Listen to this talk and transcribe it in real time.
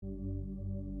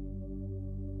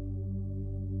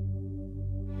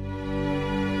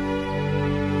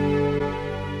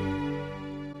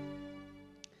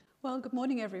Good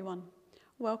morning, everyone.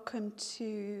 Welcome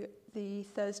to the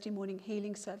Thursday morning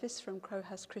healing service from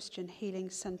Crowhurst Christian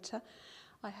Healing Centre.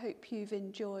 I hope you've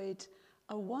enjoyed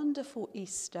a wonderful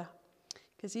Easter,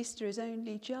 because Easter is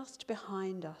only just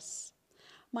behind us.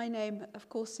 My name, of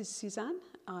course, is Suzanne.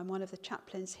 I'm one of the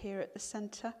chaplains here at the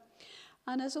centre.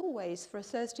 And as always, for a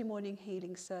Thursday morning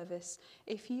healing service,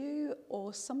 if you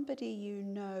or somebody you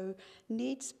know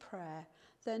needs prayer,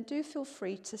 then do feel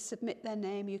free to submit their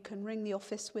name. You can ring the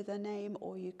office with their name,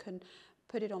 or you can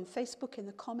put it on Facebook in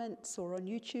the comments or on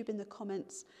YouTube in the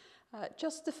comments.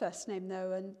 Just the first name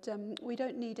though, and we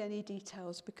don't need any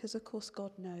details because of course God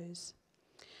knows.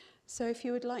 So if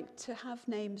you would like to have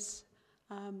names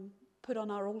put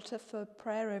on our altar for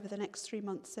prayer over the next 3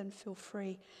 months, then feel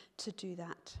free to do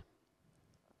that.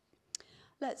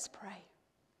 Let's pray.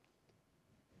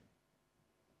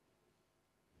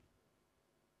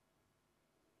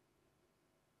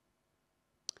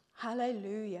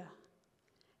 Hallelujah.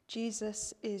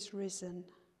 Jesus is risen.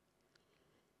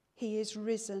 He is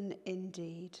risen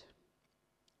indeed.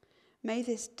 May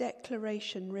this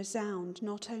declaration resound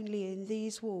not only in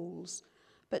these walls,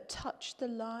 but touch the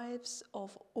lives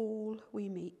of all we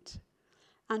meet,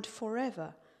 and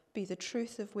forever be the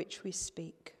truth of which we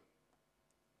speak.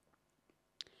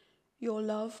 Your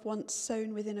love, once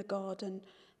sown within a garden,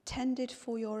 tended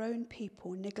for your own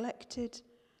people, neglected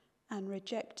and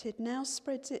rejected, now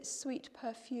spreads its sweet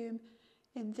perfume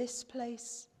in this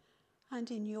place and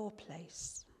in your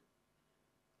place,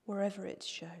 wherever it's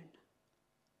shown.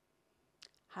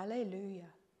 Hallelujah.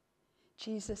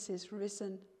 Jesus is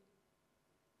risen.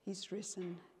 He's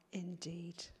risen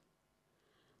indeed.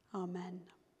 Amen.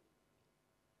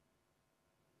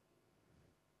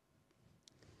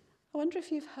 I wonder if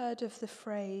you've heard of the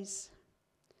phrase,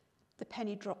 the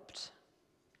penny dropped.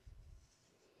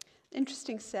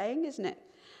 Interesting saying, isn't it?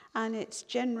 And it's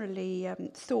generally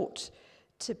thought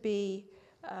to be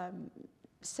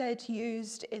said,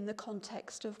 used in the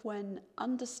context of when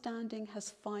understanding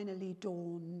has finally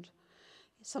dawned.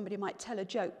 Somebody might tell a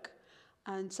joke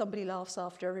and somebody laughs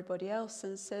after everybody else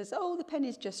and says, "Oh, the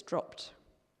penny's just dropped."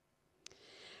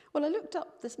 Well, I looked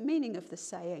up the meaning of the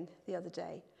saying the other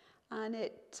day, and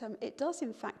it does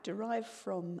in fact derive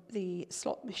from the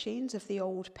slot machines of the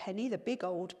old penny, the big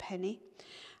old penny.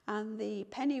 And the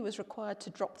penny was required to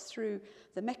drop through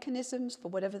the mechanisms for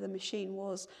whatever the machine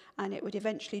was, and it would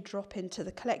eventually drop into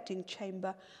the collecting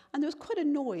chamber. And there was quite a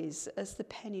noise as the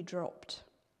penny dropped.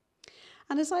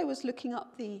 And as I was looking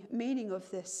up the meaning of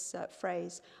this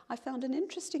phrase, I found an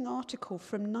interesting article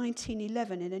from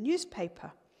 1911 in a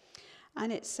newspaper.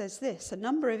 And it says this: a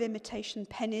number of imitation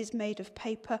pennies made of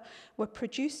paper were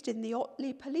produced in the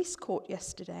Otley Police Court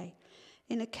yesterday,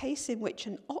 in a case in which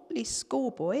an Otley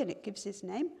schoolboy, and it gives his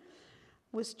name,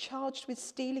 was charged with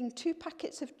stealing 2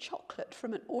 packets of chocolate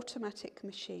from an automatic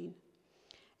machine.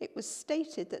 It was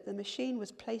stated that the machine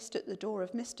was placed at the door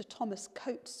of Mr. Thomas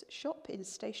Coates' shop in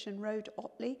Station Road,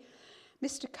 Otley.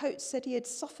 Mr. Coates said he had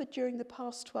suffered during the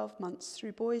past 12 months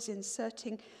through boys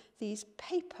inserting these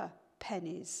paper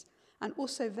pennies and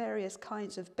also various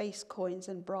kinds of base coins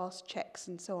and brass checks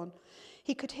and so on.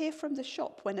 He could hear from the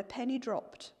shop when a penny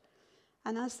dropped,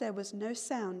 and as there was no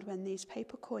sound when these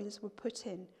paper coins were put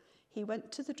in, he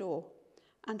went to the door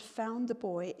and found the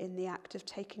boy in the act of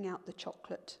taking out the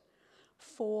chocolate.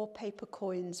 4 paper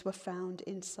coins were found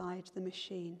inside the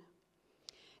machine.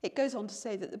 It goes on to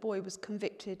say that the boy was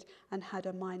convicted and had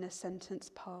a minor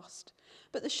sentence passed.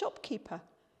 But the shopkeeper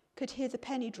could hear the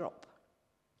penny drop,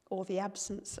 or the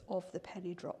absence of the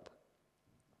penny drop.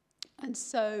 And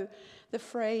so the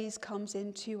phrase comes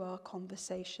into our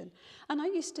conversation. And I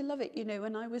used to love it,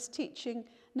 when I was teaching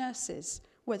nurses,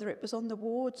 whether it was on the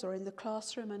wards or in the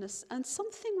classroom, and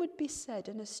something would be said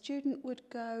and a student would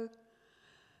go,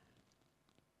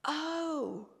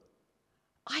 "Oh,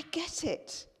 I get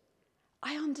it.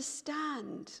 I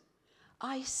understand.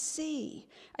 I see."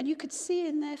 And you could see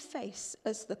in their face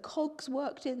as the cogs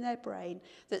worked in their brain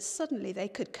that suddenly they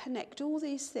could connect all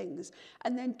these things.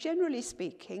 And then generally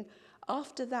speaking,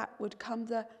 after that would come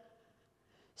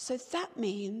so that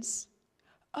means,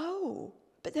 oh,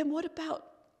 but then what about,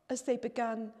 as they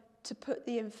began to put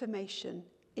the information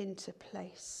into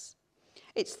place?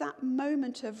 It's that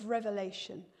moment of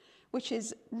revelation, which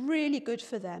is really good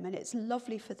for them, and it's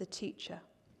lovely for the teacher.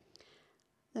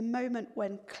 The moment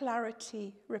when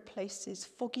clarity replaces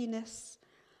fogginess,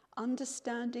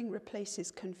 understanding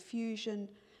replaces confusion,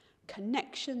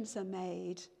 connections are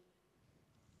made,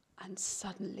 and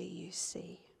suddenly you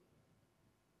see.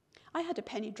 I had a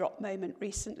penny drop moment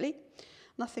recently,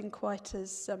 nothing quite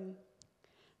as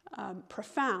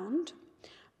profound,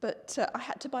 but I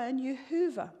had to buy a new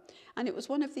hoover. And it was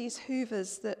one of these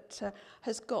hoovers that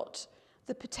has got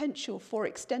the potential for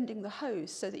extending the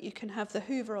hose so that you can have the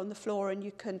hoover on the floor and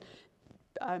you can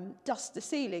dust the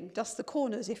ceiling, dust the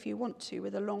corners if you want to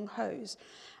with a long hose.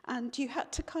 And you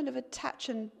had to kind of attach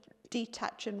and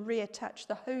detach and reattach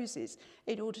the hoses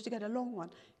in order to get a long one.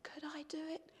 Could I do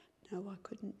it? No, I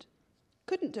couldn't.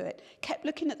 Couldn't do it. Kept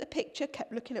looking at the picture,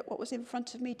 kept looking at what was in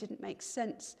front of me, didn't make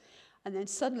sense. And then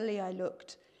suddenly I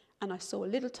looked and I saw a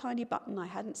little tiny button I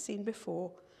hadn't seen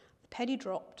before. The penny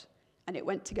dropped and it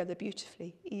went together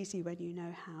beautifully, easy when you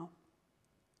know how.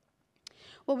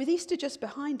 Well, with Easter just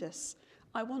behind us,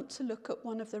 I want to look at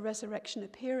one of the resurrection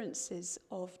appearances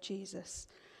of Jesus,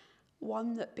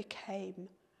 one that became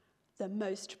the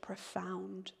most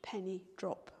profound penny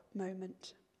drop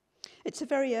moment. It's a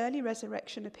very early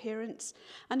resurrection appearance,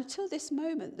 and until this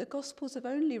moment, the Gospels have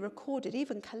only recorded,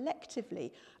 even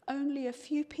collectively, only a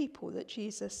few people that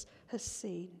Jesus has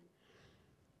seen.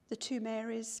 The two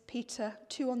Marys, Peter,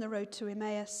 two on the road to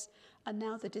Emmaus, and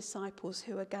now the disciples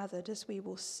who are gathered, as we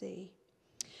will see.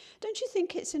 Don't you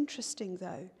think it's interesting,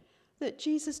 though, that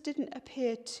Jesus didn't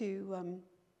appear to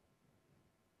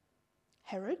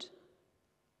Herod,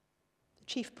 the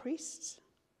chief priests,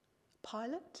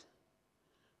 Pilate,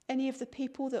 any of the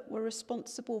people that were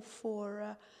responsible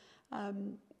for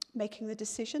making the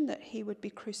decision that he would be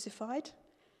crucified?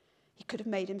 He could have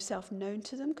made himself known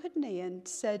to them, couldn't he, and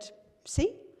said,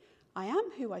 "See, I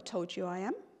am who I told you I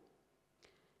am."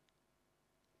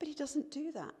 But he doesn't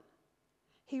do that.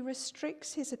 He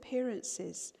restricts his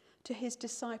appearances to his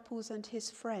disciples and his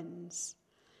friends.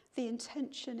 The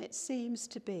intention, it seems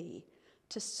to be,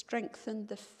 to strengthen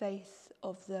the faith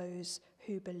of those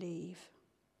who believe,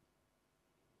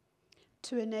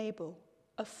 to enable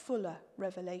a fuller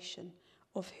revelation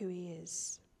of who he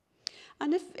is.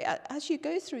 And as you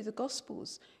go through the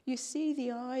Gospels, you see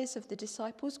the eyes of the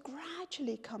disciples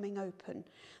gradually coming open.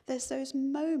 There's those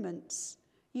moments,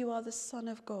 you are the Son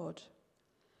of God.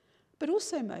 But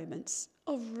also moments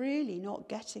of really not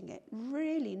getting it,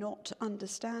 really not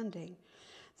understanding.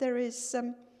 There is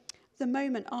the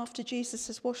moment after Jesus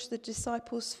has washed the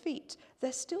disciples' feet.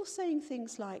 They're still saying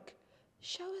things like,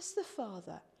 "Show us the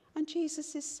Father." And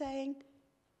Jesus is saying,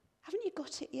 "Haven't you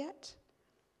got it yet?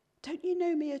 Don't you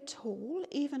know me at all,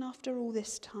 even after all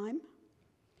this time?"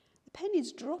 The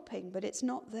penny's dropping, but it's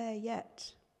not there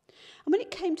yet. And when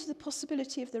it came to the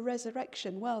possibility of the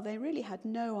resurrection, well, they really had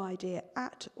no idea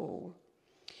at all.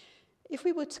 If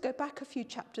we were to go back a few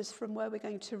chapters from where we're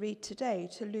going to read today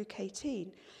to Luke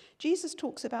 18, Jesus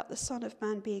talks about the Son of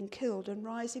Man being killed and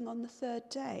rising on the third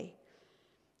day.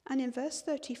 And in verse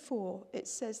 34, it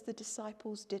says the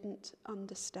disciples didn't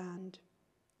understand.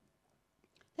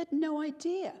 They had no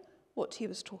idea what he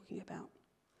was talking about.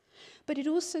 But it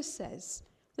also says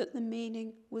that the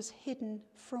meaning was hidden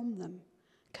from them,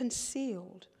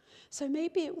 concealed. So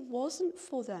maybe it wasn't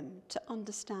for them to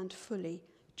understand fully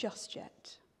just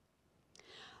yet.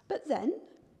 But then,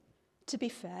 to be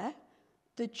fair,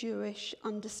 the Jewish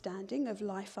understanding of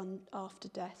life after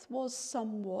death was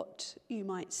somewhat, you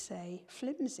might say,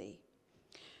 flimsy,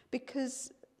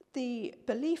 because the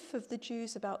belief of the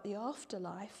Jews about the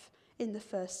afterlife in the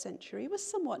first century was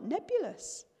somewhat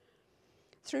nebulous.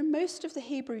 Through most of the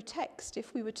Hebrew text,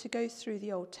 if we were to go through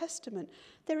the Old Testament,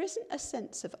 there isn't a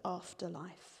sense of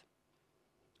afterlife.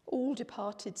 All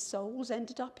departed souls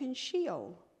ended up in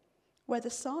Sheol, where the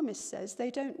psalmist says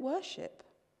they don't worship.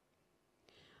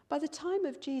 By the time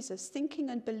of Jesus, thinking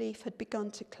and belief had begun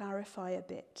to clarify a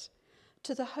bit,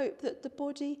 to the hope that the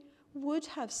body would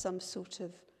have some sort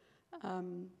of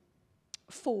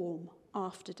form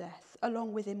after death,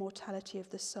 along with immortality of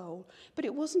the soul. But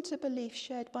it wasn't a belief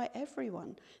shared by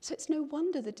everyone. So it's no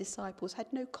wonder the disciples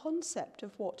had no concept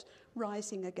of what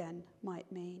rising again might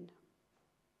mean.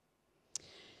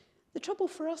 The trouble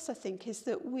for us, I think, is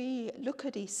that we look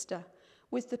at Easter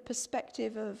with the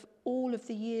perspective of all of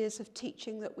the years of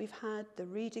teaching that we've had, the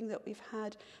reading that we've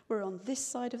had. We're on this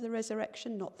side of the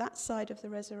resurrection, not that side of the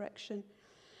resurrection.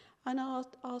 And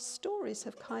our stories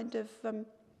have kind of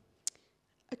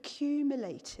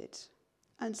accumulated.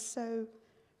 And so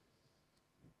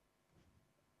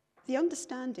the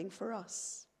understanding for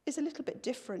us is a little bit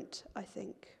different, I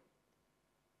think.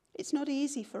 It's not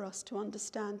easy for us to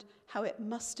understand how it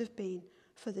must have been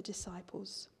for the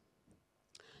disciples.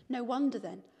 No wonder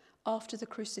then, after the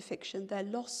crucifixion, they're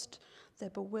lost, they're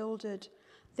bewildered.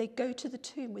 They go to the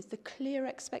tomb with the clear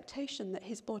expectation that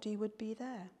his body would be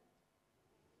there.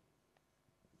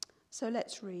 So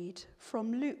let's read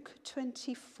from Luke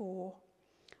 24,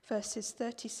 verses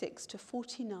 36 to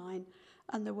 49,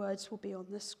 and the words will be on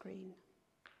the screen.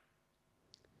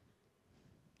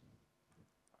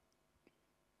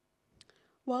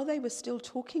 While they were still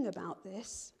talking about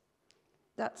this,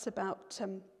 that's about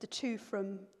the two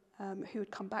from who had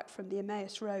come back from the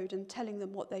Emmaus Road and telling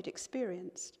them what they'd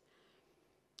experienced,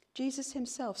 Jesus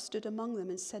himself stood among them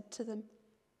and said to them,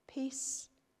 "Peace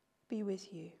be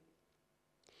with you."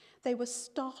 They were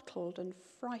startled and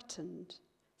frightened,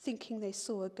 thinking they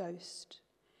saw a ghost.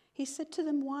 He said to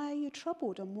them, "Why are you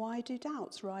troubled, and why do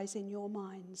doubts rise in your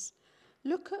minds?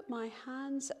 Look at my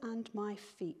hands and my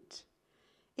feet.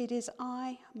 It is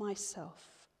I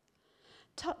myself.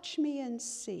 Touch me and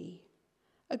see.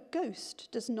 A ghost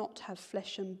does not have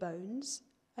flesh and bones,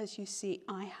 as you see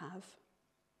I have."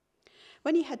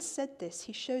 When he had said this,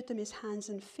 he showed them his hands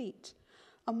and feet.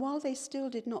 And while they still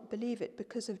did not believe it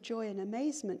because of joy and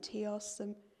amazement, he asked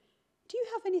them, "Do you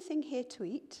have anything here to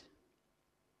eat?"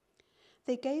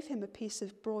 They gave him a piece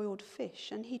of broiled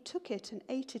fish, and he took it and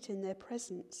ate it in their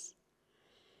presence.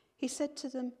 He said to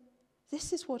them,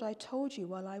 "This is what I told you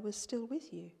while I was still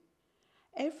with you.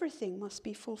 Everything must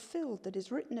be fulfilled that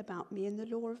is written about me in the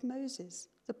law of Moses,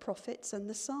 the prophets, and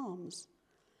the Psalms."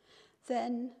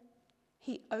 Then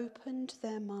he opened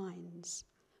their minds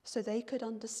so they could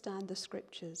understand the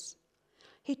scriptures.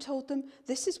 He told them,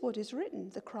 "This is what is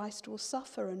written, the Christ will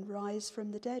suffer and rise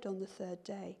from the dead on the third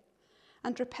day,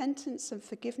 and repentance and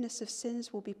forgiveness of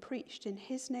sins will be preached in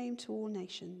his name to all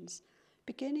nations,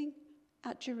 beginning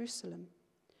at Jerusalem.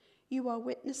 You are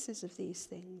witnesses of these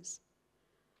things.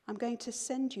 I'm going to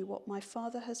send you what my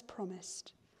Father has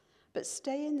promised, but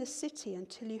stay in the city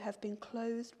until you have been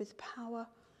clothed with power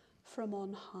from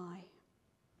on high."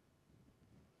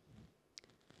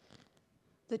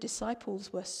 The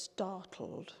disciples were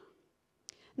startled.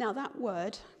 Now, that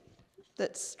word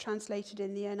that's translated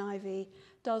in the NIV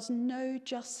does no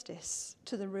justice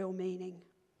to the real meaning.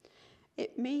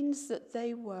 It means that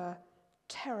they were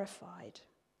terrified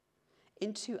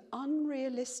into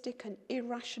unrealistic and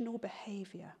irrational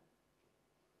behavior.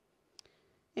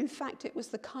 In fact, it was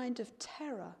the kind of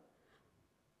terror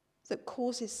that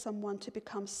causes someone to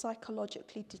become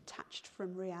psychologically detached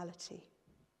from reality.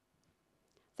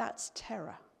 That's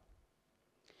terror.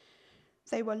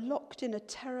 They were locked in a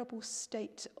terrible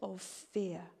state of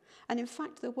fear. And in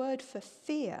fact, the word for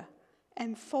fear,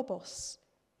 emphobos,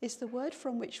 is the word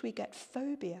from which we get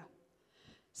phobia.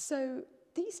 So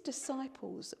these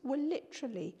disciples were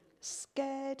literally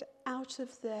scared out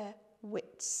of their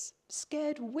wits.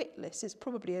 Scared witless is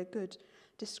probably a good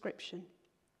description.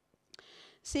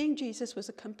 Seeing Jesus was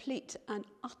a complete and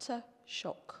utter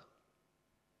shock.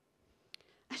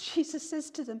 And Jesus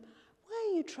says to them, "Why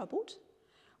are you troubled?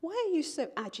 Why are you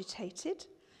so agitated?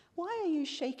 Why are you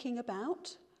shaking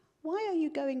about? Why are you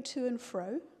going to and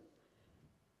fro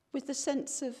with the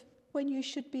sense of when you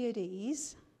should be at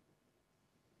ease?"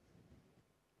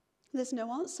 There's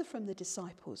no answer from the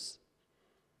disciples.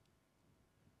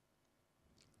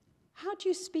 How do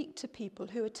you speak to people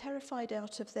who are terrified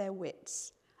out of their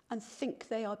wits and think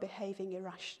they are behaving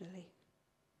irrationally?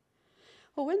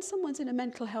 Well, when someone's in a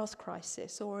mental health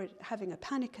crisis or having a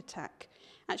panic attack,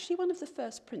 actually one of the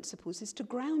first principles is to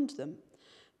ground them,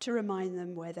 to remind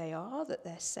them where they are, that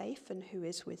they're safe and who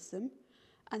is with them.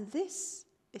 And this,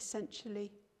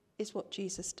 essentially, is what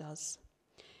Jesus does.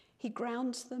 He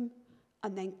grounds them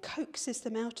and then coaxes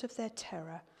them out of their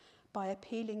terror by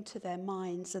appealing to their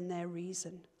minds and their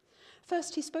reason.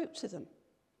 First, he spoke to them,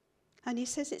 and he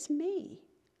says, "It's me.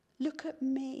 Look at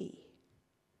me."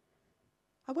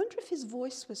 I wonder if his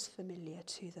voice was familiar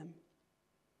to them.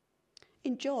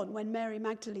 In John, when Mary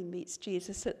Magdalene meets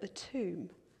Jesus at the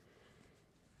tomb,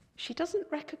 she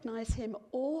doesn't recognize him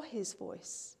or his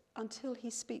voice until he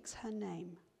speaks her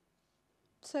name.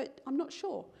 So I'm not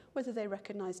sure whether they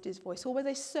recognized his voice or were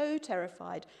they so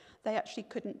terrified they actually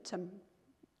couldn't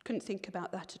think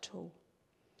about that at all.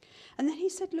 And then he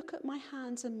said, "Look at my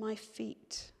hands and my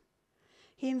feet."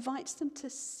 He invites them to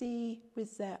see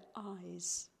with their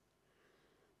eyes,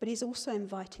 but he's also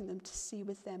inviting them to see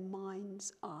with their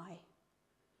mind's eye.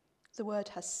 The word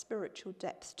has spiritual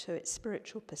depth to it,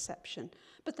 spiritual perception,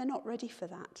 but they're not ready for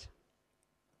that.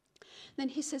 Then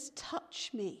he says,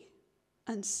 "Touch me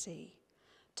and see."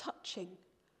 Touching,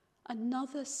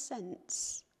 another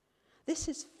sense. This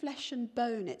is flesh and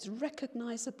bone, it's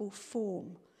recognizable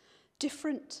form.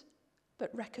 Different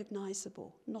but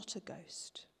recognizable, not a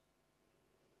ghost.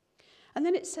 And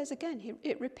then it says again,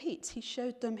 it repeats, he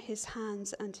showed them his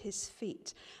hands and his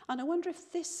feet. And I wonder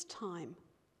if this time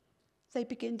they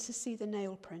begin to see the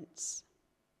nail prints,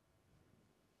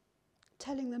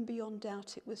 telling them beyond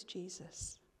doubt it was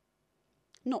Jesus,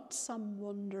 not some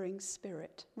wandering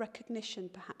spirit, recognition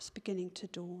perhaps beginning to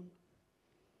dawn.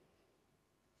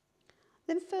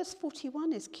 Then verse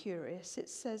 41 is curious. It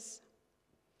says,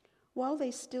 while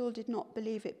they still did not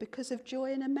believe it because of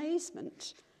joy and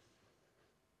amazement.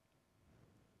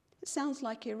 It sounds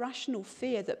like irrational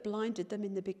fear that blinded them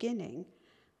in the beginning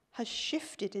has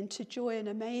shifted into joy and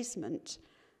amazement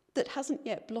that hasn't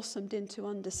yet blossomed into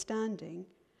understanding,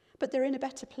 but they're in a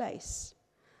better place.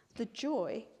 The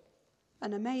joy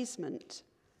and amazement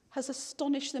has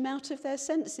astonished them out of their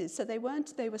senses. So they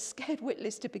were scared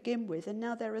witless to begin with, and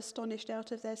now they're astonished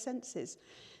out of their senses.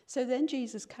 So then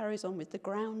Jesus carries on with the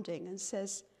grounding and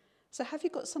says, so have you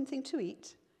got something to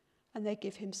eat? And they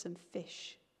give him some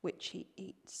fish, which he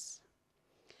eats.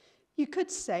 You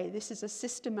could say this is a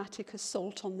systematic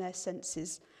assault on their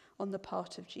senses on the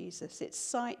part of Jesus. It's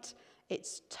sight,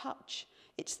 it's touch,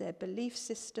 it's their belief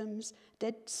systems.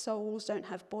 Dead souls don't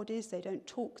have bodies, they don't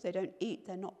talk, they don't eat,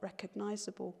 they're not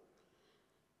recognizable.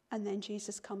 And then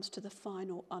Jesus comes to the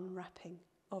final unwrapping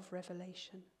of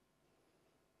revelation.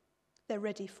 They're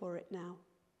ready for it now.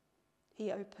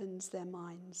 He opens their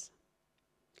minds.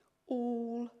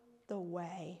 All the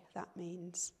way, that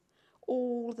means.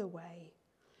 All the way.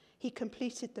 He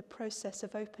completed the process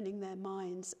of opening their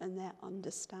minds and their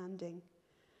understanding.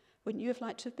 Wouldn't you have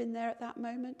liked to have been there at that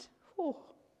moment? Oh.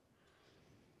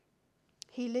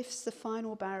 He lifts the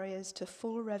final barriers to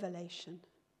full revelation.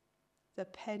 The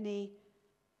penny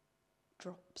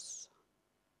drops.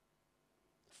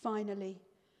 Finally,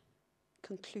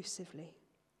 conclusively.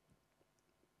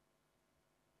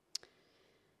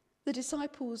 The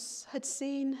disciples had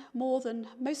seen more than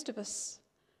most of us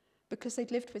because they'd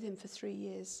lived with him for 3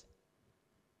 years.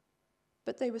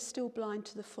 But they were still blind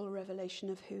to the full revelation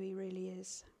of who he really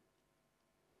is.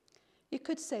 You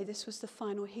could say this was the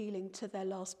final healing to their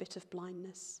last bit of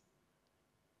blindness.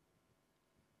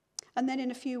 And then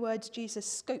in a few words,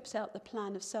 Jesus scopes out the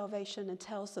plan of salvation and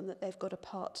tells them that they've got a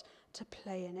part to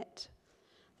play in it.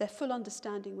 Their full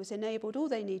understanding was enabled. All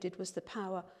they needed was the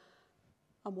power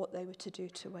and what they were to do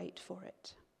to wait for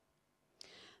it.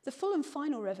 The full and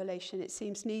final revelation, it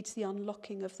seems, needs the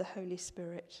unlocking of the Holy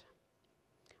Spirit.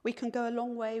 We can go a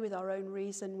long way with our own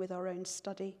reason, with our own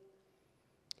study.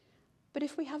 But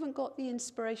if we haven't got the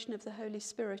inspiration of the Holy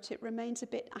Spirit, it remains a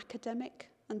bit academic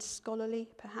and scholarly,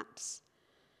 perhaps.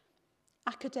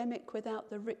 Academic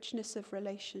without the richness of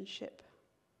relationship.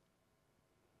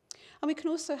 And we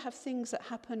can also have things that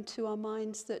happen to our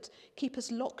minds that keep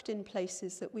us locked in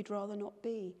places that we'd rather not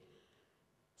be.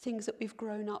 Things that we've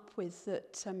grown up with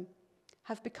that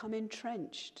have become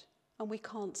entrenched and we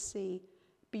can't see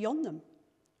beyond them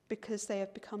because they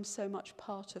have become so much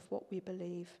part of what we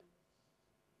believe.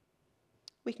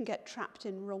 We can get trapped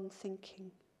in wrong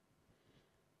thinking,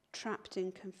 trapped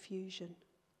in confusion.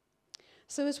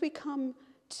 So as we come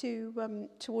to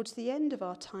towards the end of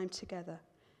our time together,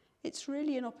 it's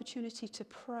really an opportunity to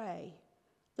pray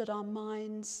that our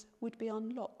minds would be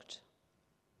unlocked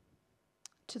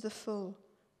to the full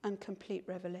and complete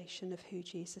revelation of who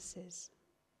Jesus is.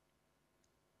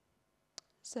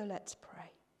 So let's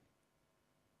pray.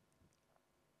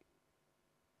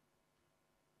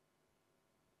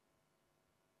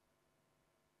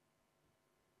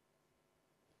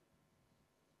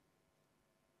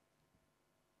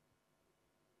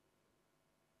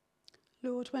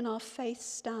 Lord, when our faith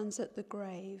stands at the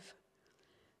grave,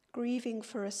 grieving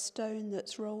for a stone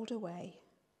that's rolled away,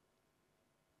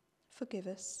 forgive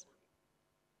us.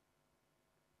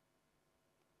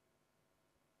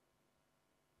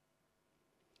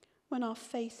 When our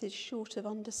faith is short of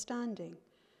understanding,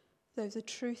 though the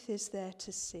truth is there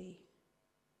to see,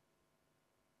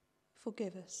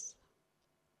 forgive us.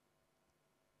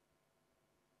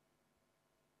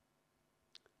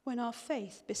 When our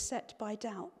faith, beset by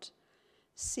doubt,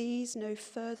 sees no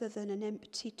further than an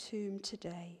empty tomb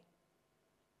today,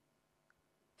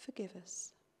 forgive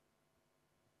us.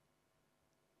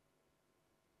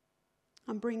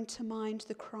 And bring to mind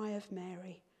the cry of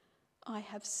Mary, I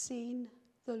have seen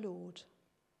the Lord,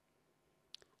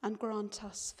 and grant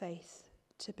us faith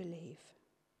to believe.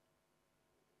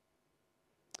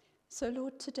 So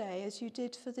Lord, today, as you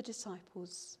did for the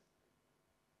disciples,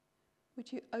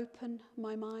 would you open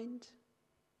my mind?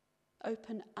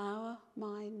 Open our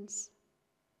minds.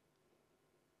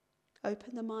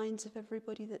 Open the minds of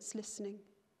everybody that's listening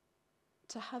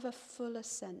to have a fuller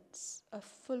sense, a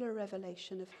fuller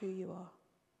revelation of who you are.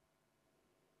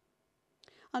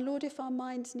 And Lord, if our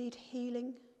minds need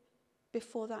healing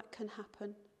before that can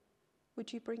happen,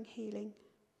 would you bring healing?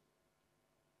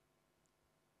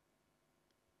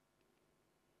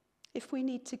 If we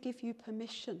need to give you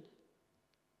permission,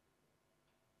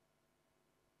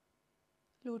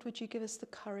 Lord, would you give us the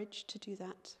courage to do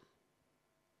that?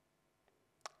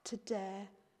 To dare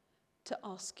to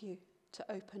ask you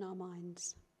to open our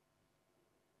minds.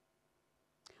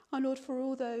 And Lord, for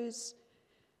all those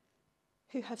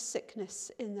who have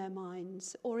sickness in their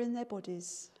minds or in their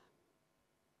bodies,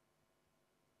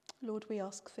 Lord, we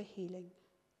ask for healing.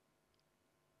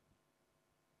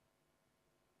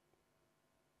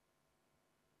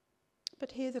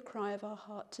 But hear the cry of our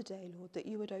heart today, Lord, that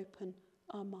you would open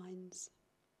our minds.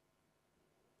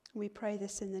 We pray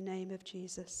this in the name of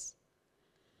Jesus.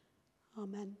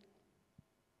 Amen.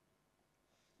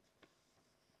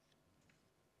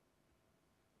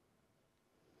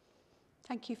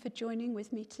 Thank you for joining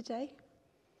with me today.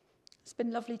 It's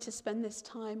been lovely to spend this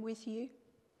time with you.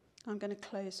 I'm going to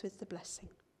close with the blessing.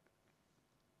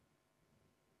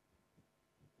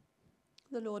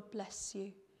 The Lord bless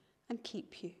you and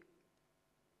keep you.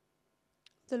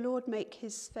 The Lord make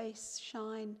his face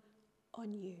shine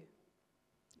on you,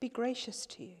 be gracious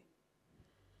to you.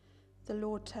 The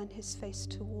Lord turn his face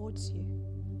towards you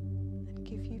and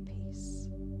give you peace.